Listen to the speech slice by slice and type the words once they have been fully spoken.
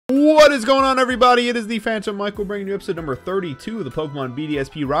What is going on, everybody? It is the Phantom Michael bringing you episode number 32 of the Pokemon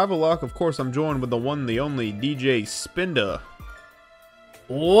BDSP Rival Lock. Of course, I'm joined with the one, the only DJ Spinda.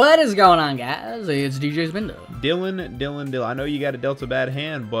 What is going on, guys? It's DJ Spinda. Dylan. I know you got a dealt a bad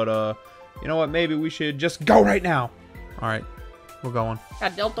hand, but you know what? Maybe we should just go right now. All right, we're going.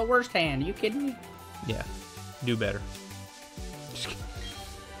 Got dealt the worst hand. Are you kidding me? Yeah, do better. Just kidding.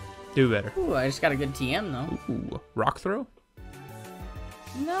 Do better. Ooh, I just got a good TM though. Ooh, rock throw.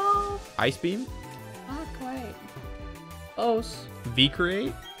 No. Ice beam. Not quite. Close. V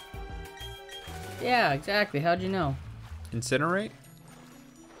create. Yeah, exactly. How'd you know? Incinerate.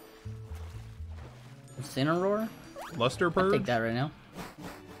 Incineroar? Luster I'd purge. take that right now.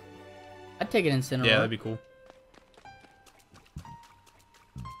 I'd take an Incineroar. Yeah, that'd be cool.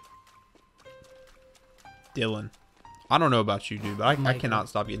 Dylan. I don't know about you, dude, but I cannot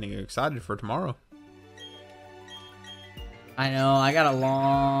stop getting excited for tomorrow. I know. I got a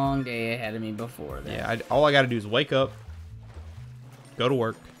long day ahead of me before that. Yeah, all I got to do is wake up, go to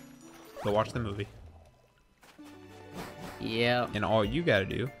work, go watch the movie. Yeah. And all you got to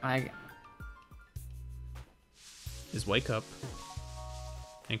do is wake up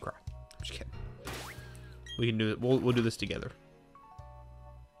and cry. I'm just kidding. We can do it. We'll do this together.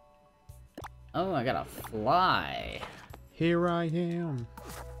 Oh, I gotta fly. Here I am.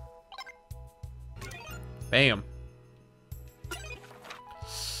 Bam.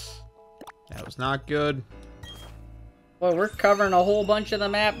 That was not good. Well, we're covering a whole bunch of the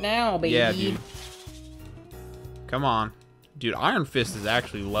map now, baby. Yeah, dude. Come on. Dude, Iron Fist is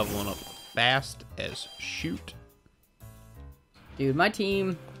actually leveling up fast as shoot. Dude, my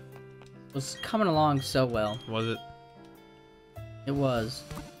team was coming along so well. Was it? It was.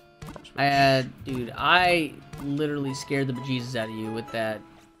 Dude, I literally scared the bejesus out of you with that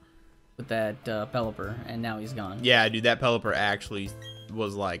Pelipper, and now he's gone. Yeah, dude, that Pelipper actually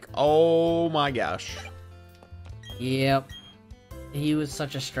was like, oh my gosh. Yep. He was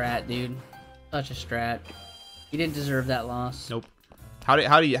such a strat, dude. Such a strat. He didn't deserve that loss. Nope. How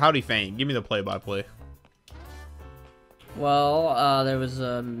do you feign? Give me the play-by-play. Well, there was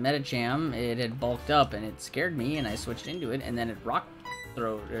a Medicham. It had bulked up, and it scared me, and I switched into it, and then it rock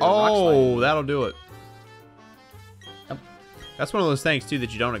Oh, that'll do it. Yep. That's one of those things, too,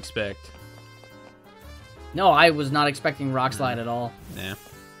 that you don't expect. No, I was not expecting Rock Slide at all. Yeah.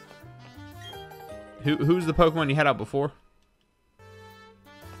 Who's the Pokemon you had out before?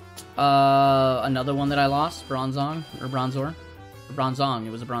 Another one that I lost, Bronzong or Bronzor, or Bronzong.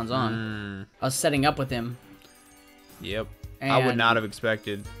 It was a Bronzong. I was setting up with him. Yep. And I would not have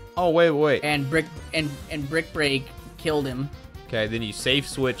expected. Oh wait. And Brick Break killed him. Okay, then you safe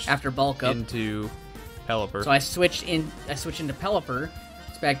switched after bulk up into Pelipper. So I switched into Pelipper,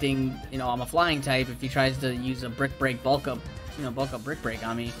 expecting, I'm a flying type. If he tries to use a Brick Break bulk up Brick Break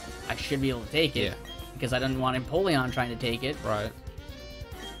on me, I should be able to take it. Yeah. Because I didn't want Empoleon trying to take it. Right.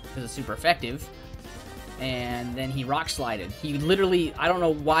 Because it's super effective. And then he Rock Slided. He literally, I don't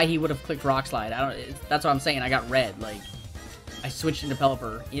know why he would have clicked Rock Slide. That's what I'm saying. I got red. Like, I switched into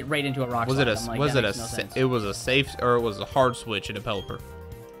Pelipper, right into a Rock Slide. It was a safe, or it was a hard switch into Pelipper?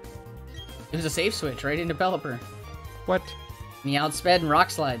 It was a safe switch right into Pelipper. What? And he outsped and Rock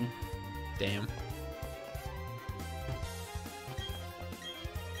Sliding. Damn.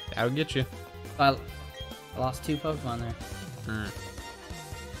 That'll get you. I lost 2 Pokemon there.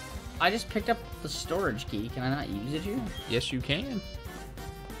 I just picked up the storage key. Can I not use it here? Yes, you can.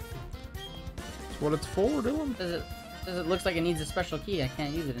 That's what it's for, Dylan. Does it looks like it needs a special key? I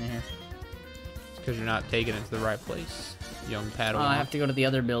can't use it in here. It's because you're not taking it to the right place, young Padawan. Oh, I have to go to the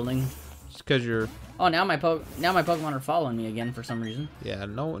other building. It's because you're... Oh, now my Pokemon are following me again for some reason. Yeah,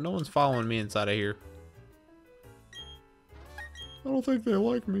 no one's following me inside of here. I don't think they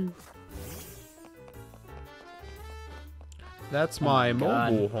like me. That's my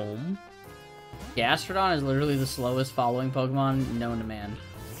mobile home. Gastrodon is literally the slowest following Pokemon known to man.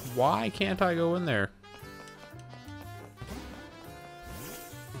 Why can't I go in there?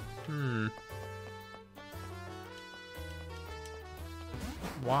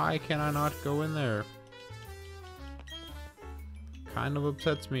 Why can I not go in there? Kind of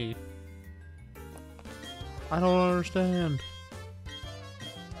upsets me. I don't understand.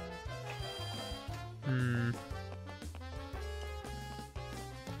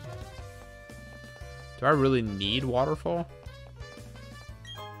 Do I really need Waterfall?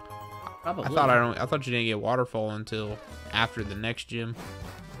 Probably. I thought you didn't get Waterfall until after the next gym.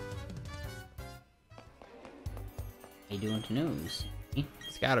 What are you doing to news?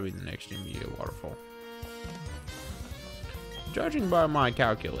 It's gotta be the next gym you get Waterfall. Judging by my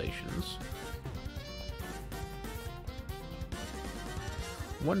calculations.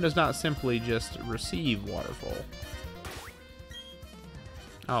 One does not simply just receive waterfall.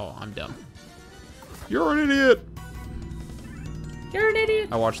 Oh, I'm dumb. You're an idiot! You're an idiot!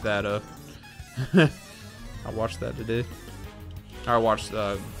 I watched that, I watched that today. I watched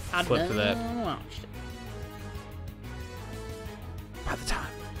the clip to that. By the time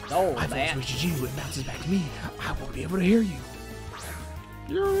my voice reaches you and bounces back to me, I won't be able to hear you.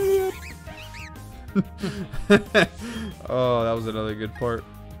 You're an idiot! Oh, that was another good part.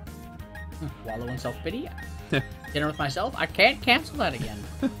 Wallow in self-pity. Dinner with myself. I can't cancel that again.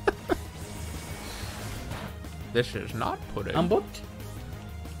 This is not pudding. I'm booked.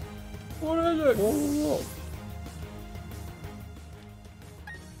 What is it? Whoa.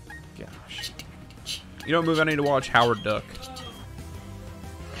 Gosh. You know what movie I need to watch? Howard Duck.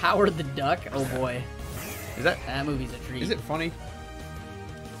 Howard the Duck? Oh boy. Is that movie's a treat. Is it funny?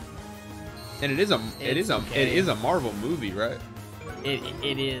 And it is a Marvel movie, right?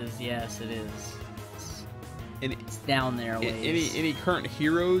 It is, yes, it is. It's down there. Any current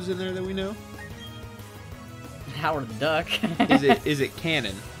heroes in there that we know? Howard the Duck. Is it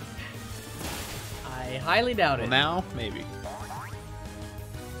canon? I highly doubt it. Well, now maybe.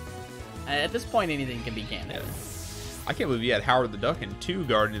 At this point, anything can be canon. Yeah. I can't believe you had Howard the Duck in 2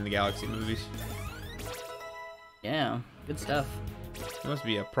 Guardians of the Galaxy movies. Yeah, good stuff. He must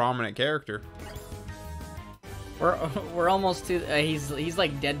be a prominent character. We're almost to. He's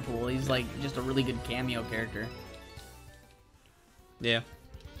like Deadpool. He's like just a really good cameo character. Yeah.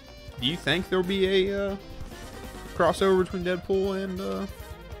 Do you think there'll be a crossover between Deadpool and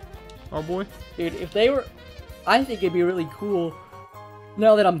our boy? Dude, if they were, I think it'd be really cool.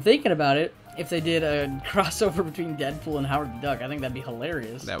 Now that I'm thinking about it, if they did a crossover between Deadpool and Howard the Duck, I think that'd be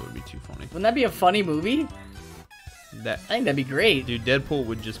hilarious. That would be too funny. Wouldn't that be a funny movie? I think that'd be great. Dude, Deadpool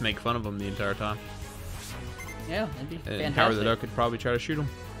would just make fun of him the entire time. Yeah, that'd be fantastic. And Howard the Duck could probably try to shoot him.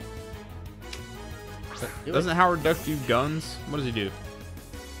 Doesn't Howard Duck do guns? What does he do?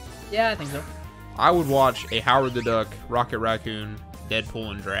 Yeah, I think so. I would watch a Howard the Duck, Rocket Raccoon,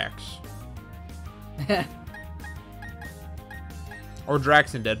 Deadpool, and Drax. Or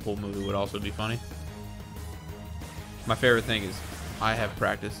Drax and Deadpool movie would also be funny. My favorite thing is, I have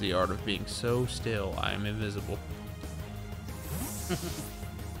practiced the art of being so still I am invisible.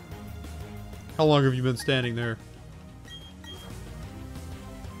 How long have you been standing there?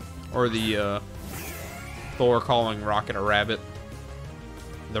 Or the Thor calling Rocket a rabbit.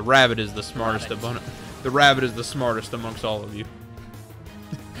 The rabbit is the smartest the rabbit is the smartest amongst all of you.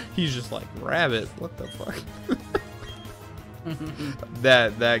 He's just like, rabbit? What the fuck?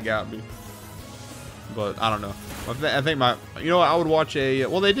 that got me. But I don't know. I think I would watch a.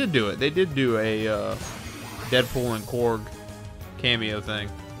 Well, they did do it. They did do a Deadpool and Korg cameo thing.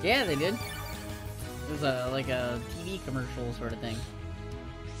 Yeah, they did. It was like a TV commercial sort of thing.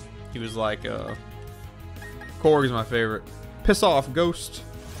 He was like, Korg is my favorite. Piss off, ghost.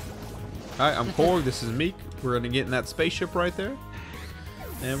 Alright, I'm Korg. This is Meek. We're gonna get in that spaceship right there,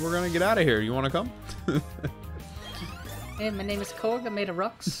 and we're gonna get out of here. You want to come? Hey, my name is Korg. I'm made of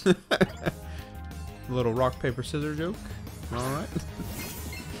rocks. A little rock paper scissors joke. All right.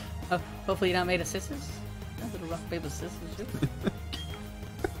 Hopefully you're not made of scissors. A little rock paper scissors joke.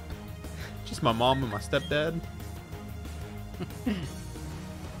 Just my mom and my stepdad.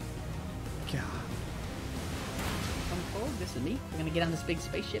 God. Come Korg. This is me. We're gonna get on this big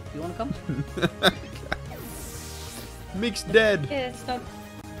spaceship. You wanna come? Meek's dead. Yeah, it's not.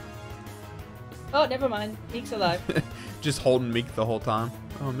 Oh, never mind. Meek's alive. Just holding Meek the whole time.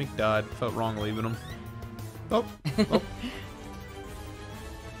 Oh, Meek died. Felt wrong leaving him. Oh. You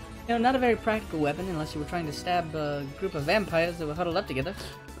know, not a very practical weapon unless you were trying to stab a group of vampires that were huddled up together.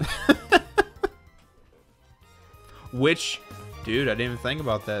 Which, dude, I didn't even think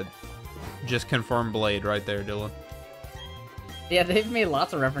about that. Just confirmed Blade right there, Dylan. Yeah, they've made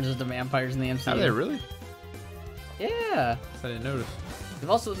lots of references to vampires in the MCU. Have they really? Yeah. I didn't notice.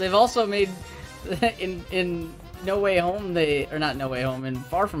 They've also made in No Way Home not No Way Home, in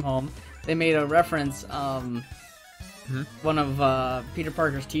Far From Home, they made a reference. One of Peter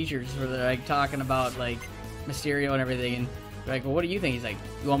Parker's teachers, where they're like talking about like Mysterio and everything, and they're like, "Well, what do you think?" He's like,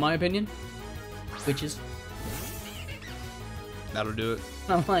 "You want my opinion?" Witches. That'll do it.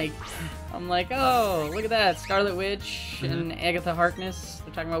 I'm like, oh, look at that, Scarlet Witch and Agatha Harkness.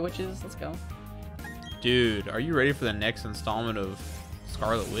 They're talking about witches. Let's go. Dude, are you ready for the next installment of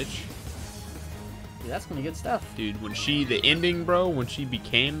Scarlet Witch? Dude, that's gonna be good stuff. Dude, the ending, bro, when she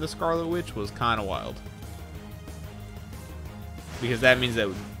became the Scarlet Witch was kind of wild. Because that means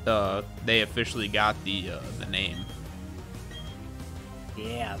that they officially got the name.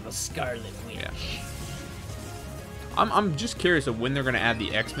 Yeah, the Scarlet Witch. Yeah. I'm just curious of when they're gonna add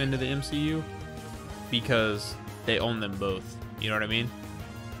the X-Men to the MCU, because they own them both. You know what I mean?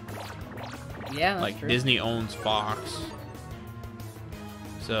 Yeah, that's like true. Disney owns Fox,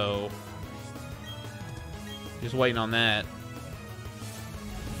 so just waiting on that.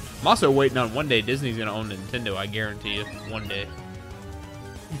 I'm also waiting on one day Disney's gonna own Nintendo. I guarantee you, one day.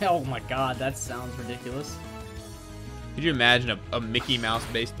 Oh my god, that sounds ridiculous. Could you imagine a Mickey Mouse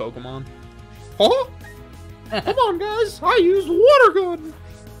based Pokemon? Huh? Come on, guys! I use water gun.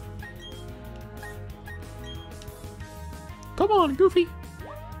 Come on, Goofy.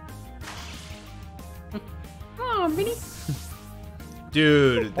 Oh, Vinny.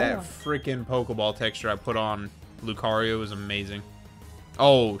 Dude, that freaking Pokeball texture I put on Lucario was amazing.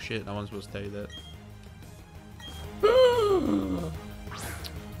 Oh shit, I wasn't supposed to tell you that.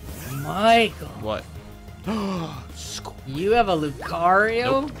 Michael. What? You have a Lucario?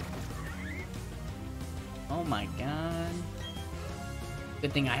 Nope. Oh my god.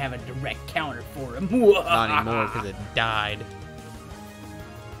 Good thing I have a direct counter for him. Not anymore because it died.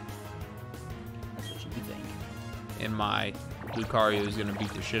 That's what you think. And my Lucario is gonna beat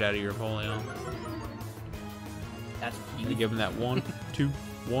the shit out of your Empoleon. That's what You you give him that 1, 2,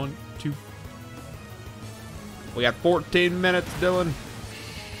 1, 2. We got 14 minutes, Dylan.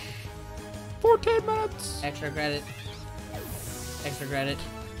 14 minutes. Extra credit. Extra credit.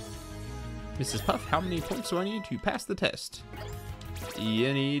 Mrs. Puff, how many points do I need to pass the test?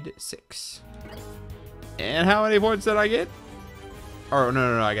 You need 6. And how many points did I get? Oh,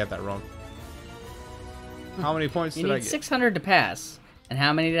 no, I got that wrong. How many points You did I need get? 600 to pass. And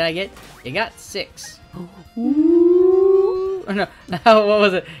how many did I get? You got 6. Ooh. Oh, no, what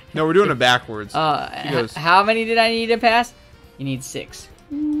was it? No, we're doing it backwards. Goes, How many did I need to pass? You need 600.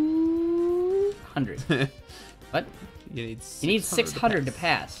 What? You need 600 to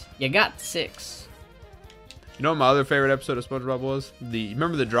pass. You got 6. You know what my other favorite episode of SpongeBob was?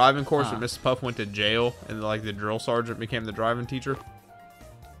 Remember the driving course where Mrs. Puff went to jail and like the drill sergeant became the driving teacher?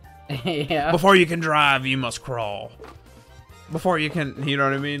 Yeah. Before you can drive, you must crawl. Before you can, you know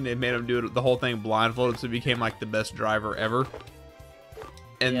what I mean? They made him do the whole thing blindfolded, so he became like the best driver ever.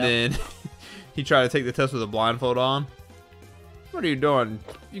 And then he tried to take the test with a blindfold on. What are you doing?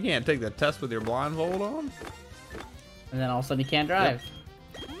 You can't take the test with your blindfold on? And then all of a sudden he can't drive.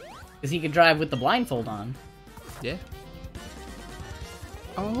 Because he could drive with the blindfold on. Yeah.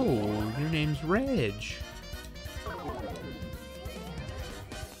 Oh, your name's Reg.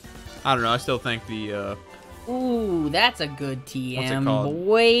 I don't know. I still think the Ooh, that's a good TM, What's it called?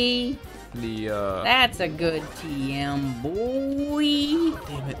 boy. the That's a good TM, boy.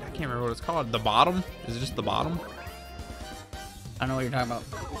 damn it, I can't remember what it's called. The bottom? Is it just the bottom? I don't know what you're talking about.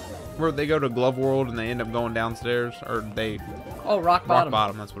 Where they go to Glove World and they end up going downstairs, or they Oh, rock bottom. Rock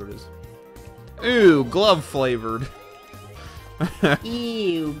Bottom. That's what it is. Ooh, glove flavored.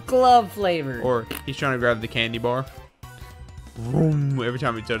 Ew, glove flavored. Or he's trying to grab the candy bar. Vroom. Every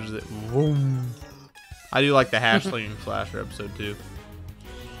time he touches it. Vroom. I do like the hash slinging slasher episode too.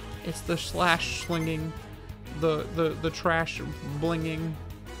 It's the slash slinging, the trash blinging.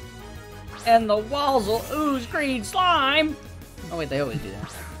 And the walls will ooze green slime. Oh wait, they always do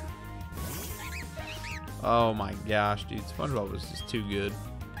that. Oh my gosh, dude. SpongeBob was just too good.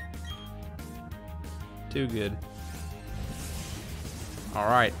 Too good.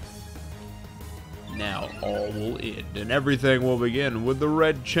 Alright. Now all will end and everything will begin. With the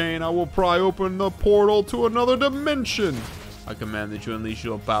red chain, I will pry open the portal to another dimension. I command that you unleash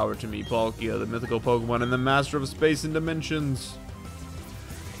your power to me, Palkia, the mythical Pokemon and the master of space and dimensions.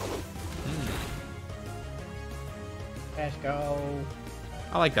 Let's go.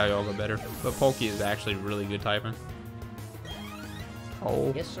 I like Dialga better, but Palkia is actually really good typing.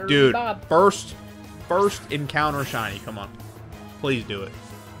 Oh, Yes, sir, dude, Bob. first encounter shiny. Come on, please do it.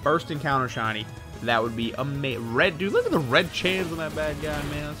 First encounter shiny. That would be amazing. Red, dude, look at the red chains on that bad guy,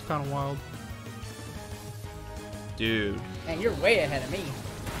 man. That's kind of wild. Dude. Man, you're way ahead of me.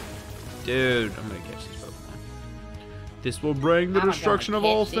 Dude, I'm gonna catch this Pokemon. This will bring the I'm destruction of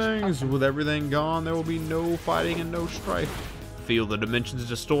gonna all catch this things. Pokemon. With everything gone, there will be no fighting and no strife. Feel the dimensions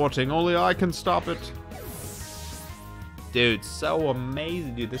distorting. Only I can stop it. Dude, so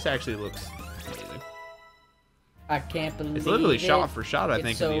amazing. Dude, this actually looks amazing. I can't believe It's literally it. shot for shot, I It's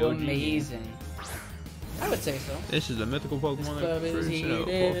think, so of the OG. amazing. I would say so. This is a mythical Pokemon This that club is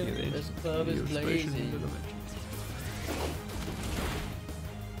creates, heated. This club is your space and blazing. dimensions.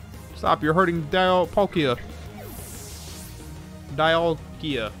 Stop, you're hurting Palkia.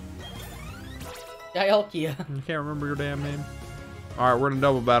 Dialkia. Dialkia. I can't remember your damn name. Alright, we're in a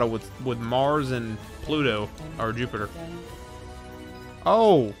double battle with Mars and Pluto, or Jupiter.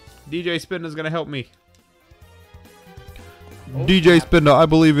 Oh! DJ Spinda's gonna help me. DJ Spinda, I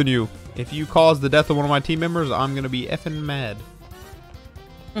believe in you. If you cause the death of one of my team members, I'm gonna be effing mad.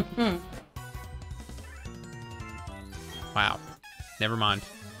 Wow. Never mind.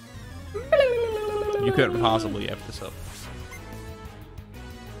 You couldn't possibly F this up.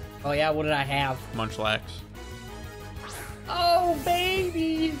 Oh yeah, what did I have? Munchlax. Oh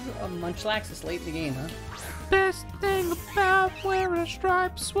baby! Munchlax is late in the game, huh? Best thing about wearing a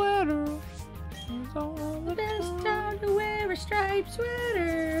striped sweater is all the Best time to wear a striped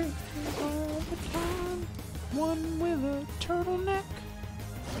sweater. all the time. One with a turtleneck.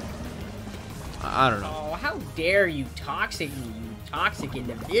 I don't know. Oh, how dare you toxic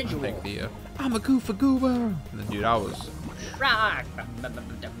individual. I think I'm a goofa goober. Dude, I was. Rock.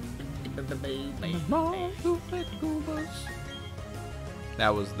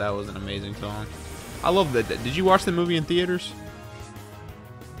 That was an amazing song. I love that. Did you watch the movie in theaters?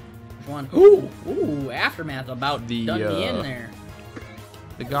 Which one? Ooh, Aftermath about The, done me in there.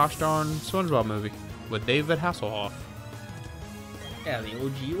 The gosh darn SpongeBob movie with David Hasselhoff. Yeah, the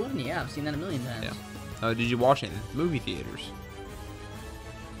OG one? Yeah, I've seen that a million times. Yeah. Did you watch it in movie theaters?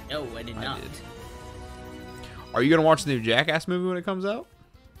 No, I did not. did. Are you gonna watch the new Jackass movie when it comes out?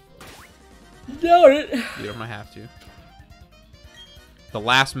 Doubt it. Dude, I'm gonna have to. The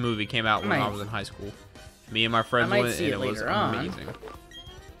last movie came out when I Might. was in high school. Me and my friends I might went, see and it it was later on. amazing.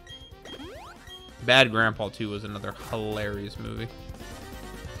 Bad Grandpa 2 was another hilarious movie.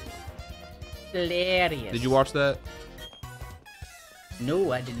 Hilarious. Did you watch that?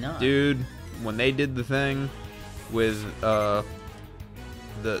 No, I did not. Dude, when they did the thing with the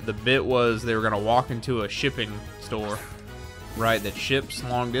bit was they were gonna walk into a shipping store, right, that ships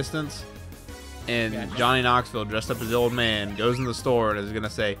long distance, and Gotcha. Johnny Knoxville, dressed up as the old man, goes in the store and is gonna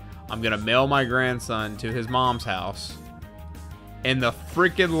say, I'm gonna mail my grandson to his mom's house, and the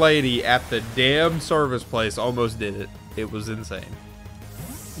freaking lady at the damn service place almost did it. It was insane.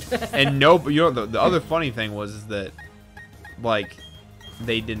 And no, you know, the other funny thing was is that, like,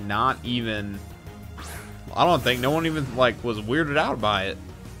 they did not even, I don't think, no one even, like, was weirded out by it.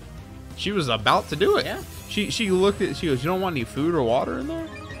 She was about to do it. Yeah. She looked at, she goes, you don't want any food or water in there?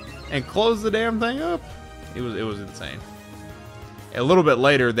 And closed the damn thing up. It was insane. A little bit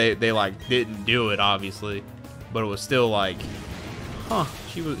later, they like, didn't do it, obviously. But it was still like, huh,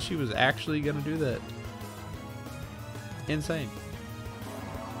 she was actually gonna do that. Insane.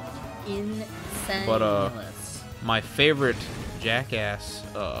 Insane. But, my favorite Jackass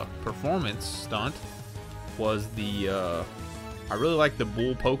performance stunt was the I really like the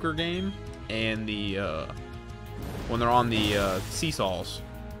bull poker game and the when they're on the seesaws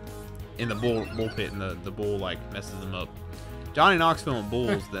in the bull pit and the bull like messes them up. Johnny Knoxville and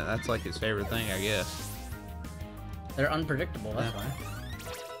bulls, that's like his favorite thing, I guess. They're unpredictable, that's why.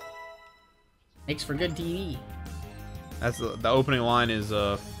 Makes for good TV. That's the opening line is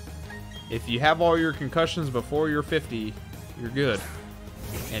if you have all your concussions before you're 50, you're good.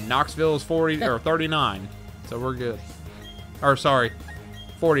 And Knoxville is 40 or 39, so we're good. Or sorry,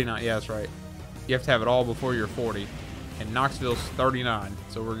 49. Yeah, that's right. You have to have it all before you're 40. And Knoxville's 39,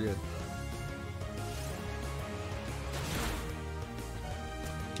 so we're good.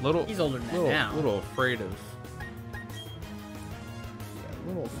 He's older than that now. Little afraid of. Yeah, a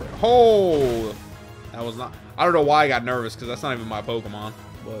little afraid. Oh, that was not. I don't know why I got nervous because that's not even my Pokemon,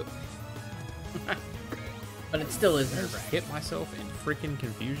 but. But it still is nerve-wracking. Hit myself in freaking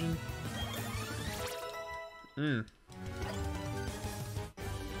confusion. Yeah.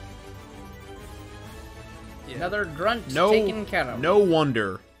 Another grunt taken care of. No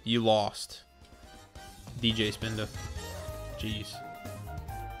wonder you lost, DJ Spinda. Jeez.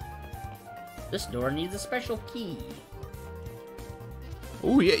 This door needs a special key.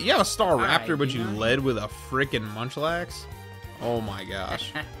 Oh yeah, you have a Star Alright, Raptor, but you know. led with a freaking Munchlax. Oh my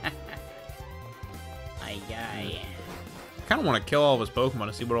gosh. Aye. I kind of want to kill all of his Pokemon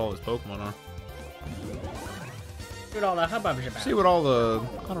and see what all his Pokemon are. What all the hubbub's about? See what all the,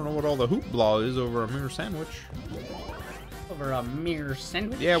 I don't know what all the hoopla is over a mirror sandwich. Over a mere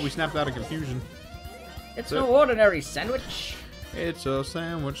sandwich? Yeah, we snapped out of confusion. It's no ordinary sandwich. It's a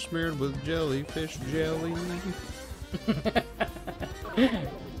sandwich smeared with jellyfish jelly.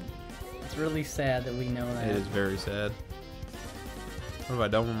 It's really sad that we know that. It is very sad. What have I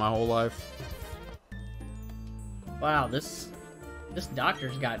done with my whole life? Wow, this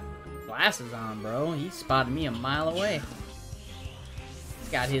doctor's got glasses on, bro. He spotted me a mile away. He's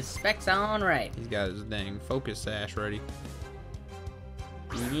got his specs on right. He's got his dang focus sash ready.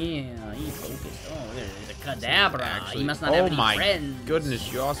 Yeah, he focused. Oh, there's a Kadabra. Actually, He must not have oh any my friends.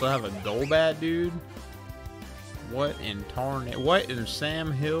 goodness, you also have a Golbat, dude. What in What in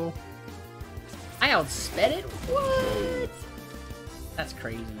Sam Hill? I outsped it? What? That's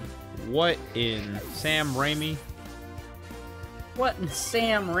crazy. What in Sam Raimi? What in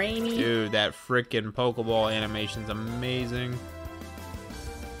Sam Raimi? Dude, that frickin' Pokeball animation's amazing.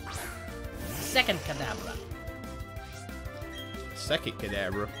 Second Kadabra. Second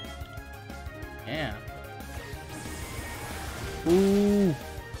Kadabra. Yeah. Ooh.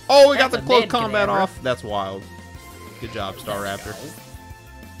 Oh, we got That's the a close dead combat Kadabra. off. That's wild. Good job, Star Raptor.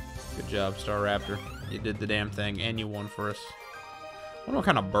 Good job, Star Raptor. You did the damn thing, and you won for us. I wonder what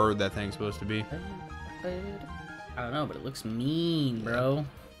kind of bird that thing's supposed to be. I don't know, but it looks mean, bro.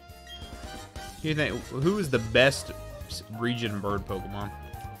 You think who is the best region bird Pokemon?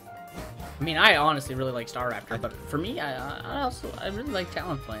 I mean, I honestly really like Star Raptor, but for me, I really like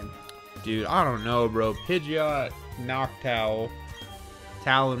Talonflame. Dude, I don't know, bro. Pidgeot, Noctowl,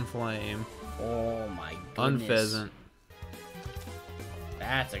 Talonflame, Oh my goodness. Unpheasant,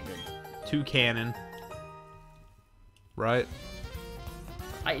 That's a good. Toucanon. Right?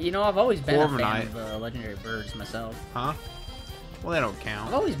 I've always been a fan Corviknight. of the legendary birds myself. Huh? Well, they don't I've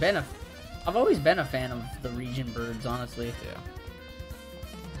count. always been a fan of the region birds, honestly. Yeah.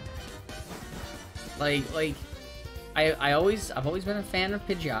 I've always been a fan of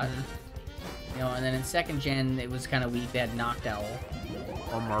Pidgeot. And then in second gen it was kind of weak. They had Noctowl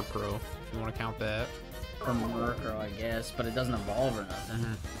Or Murkrow, if you want to count that. or Murkrow, I guess, but it doesn't evolve or nothing.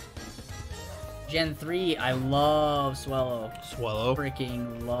 Mm-hmm. Gen 3, I love Swellow. Swallow.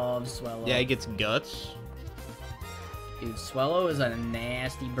 Freaking love Swellow. Yeah, it gets guts. Dude, Swellow is a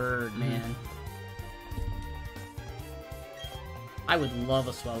nasty bird, man. I would love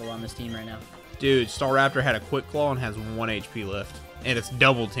a Swellow on this team right now. Dude, Staraptor had a Quick Claw and has 1 HP left. And it's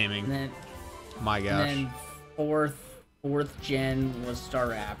double teaming. And then, My gosh. and then fourth gen was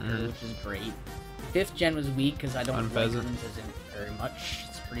Staraptor, which is great. Fifth gen was weak because I don't like Unpheasant. Unpheasant very much.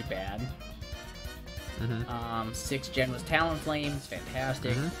 It's pretty bad. Sixth gen was Talonflame. It's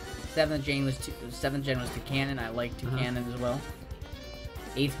fantastic. Seventh gen was Toucanon. I like Toucanon as well.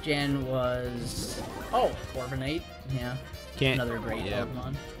 Eighth gen was Corviknight. Yeah, another great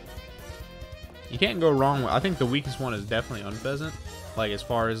Pokemon. You can't go wrong with. I think the weakest one is definitely Unpheasant. Like as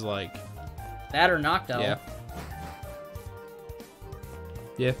far as like. That or Noctowl. Yeah.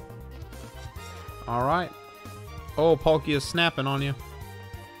 Yeah. All right. Oh, Palkia's snapping on you.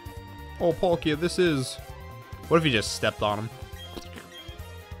 Oh, Palkia, this is. What if you just stepped on him?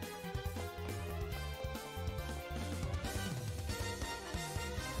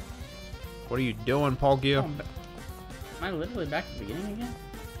 What are you doing, Palkia? Am I literally back to the beginning again?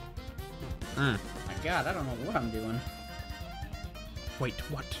 My God, I don't know what I'm doing. Wait,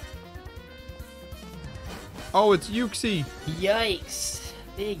 what? Oh, it's Yuxi. Yikes!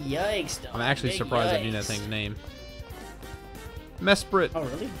 Big yikes, dog. I'm actually Big surprised I yikes. knew that thing's name. Mesprit. Oh,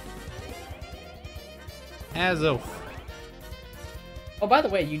 really? Azo. Oh, by the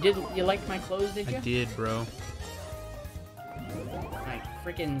way, you liked my clothes, did you? I did, bro. My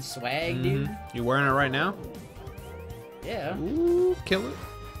freaking swag, dude. You wearing it right now? Yeah. Ooh, kill it.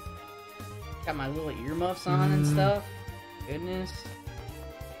 Got my little earmuffs on and stuff. Goodness.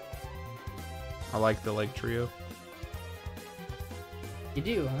 I like the Lake Trio. You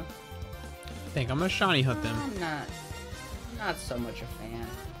do, huh? I think I'm gonna shiny hunt them. I'm not so much a fan.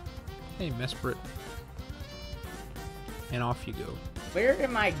 Hey, Mesprit. And off you go. Where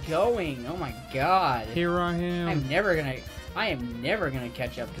am I going? Oh my God. Here I am. I am never gonna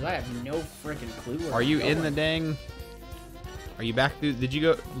catch up because I have no freaking clue where Are I'm you going. in the dang? Are you back? Did you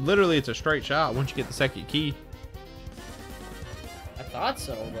go? Literally, it's a straight shot once you get the second key. I thought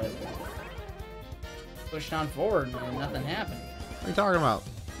so, but pushed on forward and nothing happened. What are you talking about?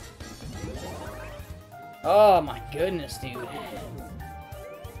 Oh my goodness, dude.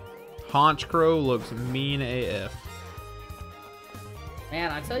 Haunch Crow looks mean AF.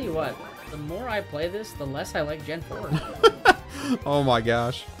 Man, I tell you what, the more I play this, the less I like Gen 4. Oh my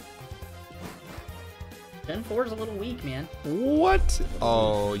gosh. Gen 4 is a little weak, man. What?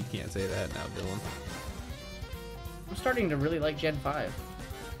 Oh, you can't say that now, Dylan. I'm starting to really like Gen 5.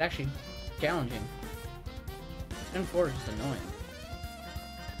 It's actually challenging. Gen 4 is just annoying.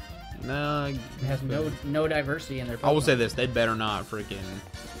 No. It has no diversity in their Pokemon. I will say this: they better not freaking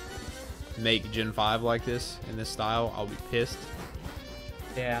make Gen 5 like this in this style. I'll be pissed.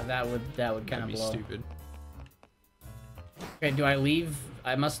 Yeah, that would kind That'd of be blow. stupid. Okay, do I leave?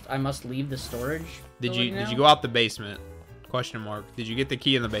 I must leave the storage. Did facility you now? go out the basement? Question mark. Did you get the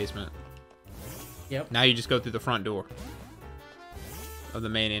key in the basement? Yep. Now you just go through the front door of the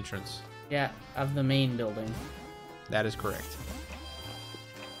main entrance. Yeah, of the main building. That is correct.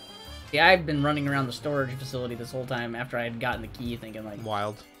 Yeah, I've been running around the storage facility this whole time after I had gotten the key, thinking like,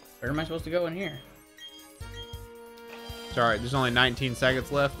 Wild. where am I supposed to go in here? It's alright, there's only 19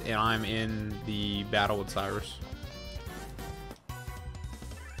 seconds left, and I'm in the battle with Cyrus.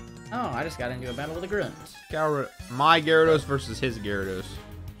 Oh, I just got into a battle with the grunts. My Gyarados versus his Gyarados.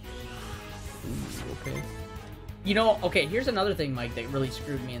 Ooh, okay. You know, okay, here's another thing, Mike, that really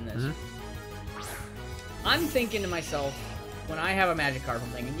screwed me in this. I'm thinking to myself, when I have a Magic card, I'm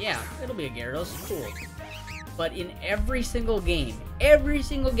thinking, yeah, it'll be a Gyarados, cool. But in every single game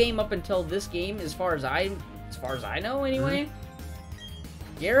up until this game, as far as I know anyway,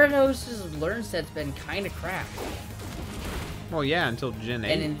 Gyarados' learn set's been kind of crap. Well, yeah, until Gen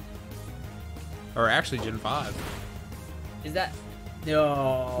 8. Or actually Gen 5. Is that...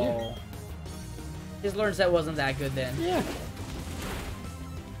 No. Yeah. His learn set wasn't that good then. Yeah.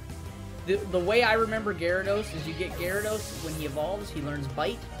 The way I remember Gyarados is you get Gyarados, when he evolves, he learns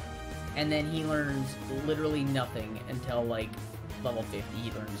Bite, and then he learns literally nothing until, like, level 50,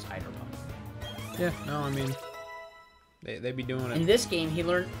 he learns Hydro Pump. Yeah, no, I mean, they be doing it. In this game, he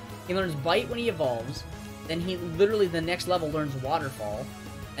learns Bite when he evolves, then he literally, the next level, learns Waterfall,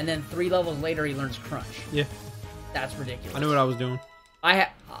 and then 3 levels later, he learns Crunch. Yeah. That's ridiculous. I knew what I was doing.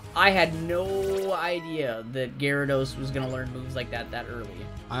 I had no idea that Gyarados was going to learn moves like that early.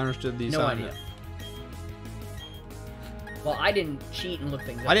 I understood the No assignment. idea. Well, I didn't cheat and look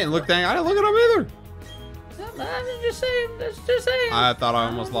things up. I didn't look at them either. I'm just saying. Just saying. I thought I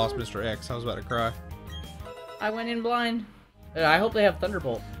almost lost Mr. X. I was about to cry. I went in blind. I hope they have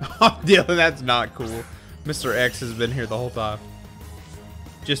Thunderbolt. Yeah, that's not cool. Mr. X has been here the whole time.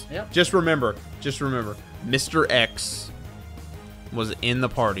 Just remember, Mr. X was in the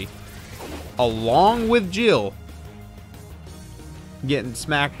party, along with Jill, getting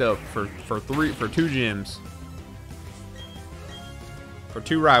smacked up for 2 gyms, for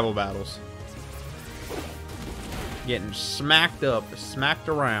 2 rival battles, getting smacked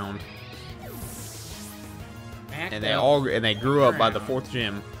around, and they grew up by the 4th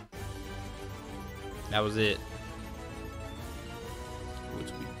gym. That was it.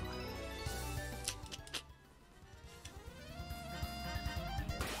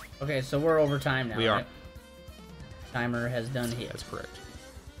 Okay, so we're over time now. We are. Right? Timer has done hit. That's correct.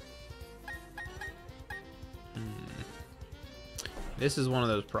 This is one of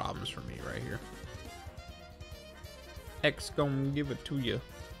those problems for me right here. X gonna give it to you.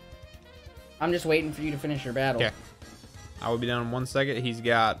 I'm just waiting for you to finish your battle. Okay. I will be done in 1 second. He's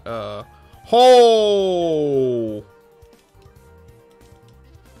got Ho!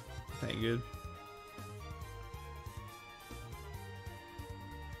 That good.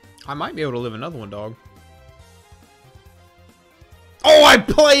 I might be able to live another one, dog. Oh, I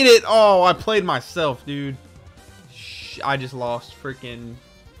played it! Oh, I played myself, dude. I just lost freaking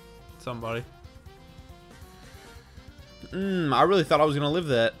somebody. I really thought I was going to live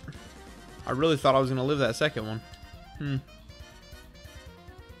that. I really thought I was going to live that second one.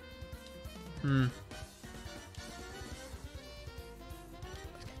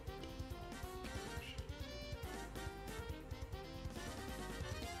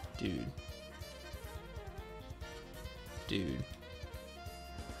 Dude.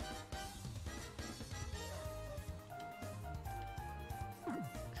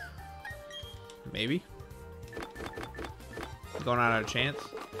 Maybe. Going out of a chance.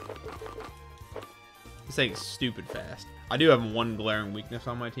 This thing's stupid fast. I do have one glaring weakness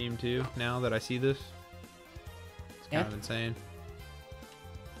on my team too, now that I see this. It's kind of insane.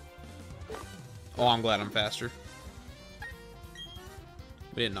 Oh, I'm glad I'm faster.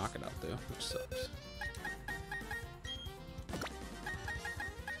 We didn't knock it out though, which sucks.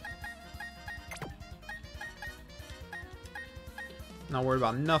 Not worried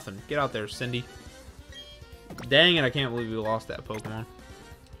about nothing. Get out there, Cindy. Dang it, I can't believe we lost that Pokemon.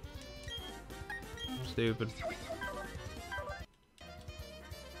 Stupid.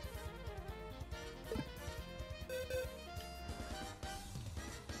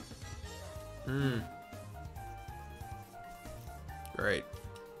 Great.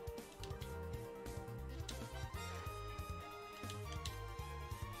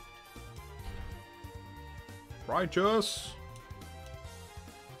 Righteous.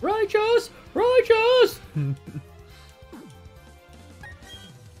 Righteous! Righteous!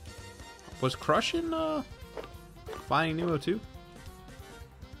 Was crushing Finding Nemo too?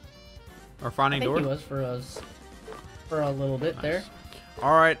 Or Finding Dory? I think he was for us for a little bit there.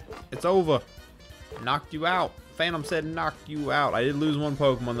 Alright, it's over. Knocked you out. Phantom said knocked you out. I did lose one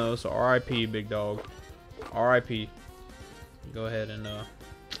Pokemon though, so RIP, big dog. RIP. Go ahead and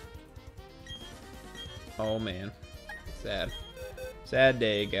oh man. Sad. Sad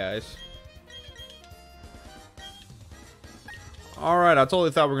day, guys. Alright, I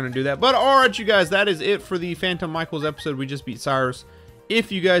totally thought we were going to do that. But alright, you guys, that is it for the Phantom Michaels episode. We just beat Cyrus.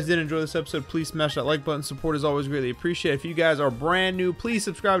 If you guys did enjoy this episode, please smash that like button. Support is always greatly appreciated. If you guys are brand new, please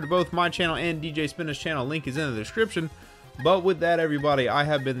subscribe to both my channel and DJ Spinda's channel. Link is in the description. But with that, everybody, I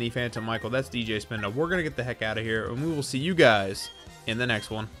have been the Phantom Michael. That's DJ Spinda. We're going to get the heck out of here, and we will see you guys in the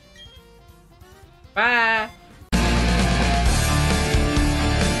next one. Bye.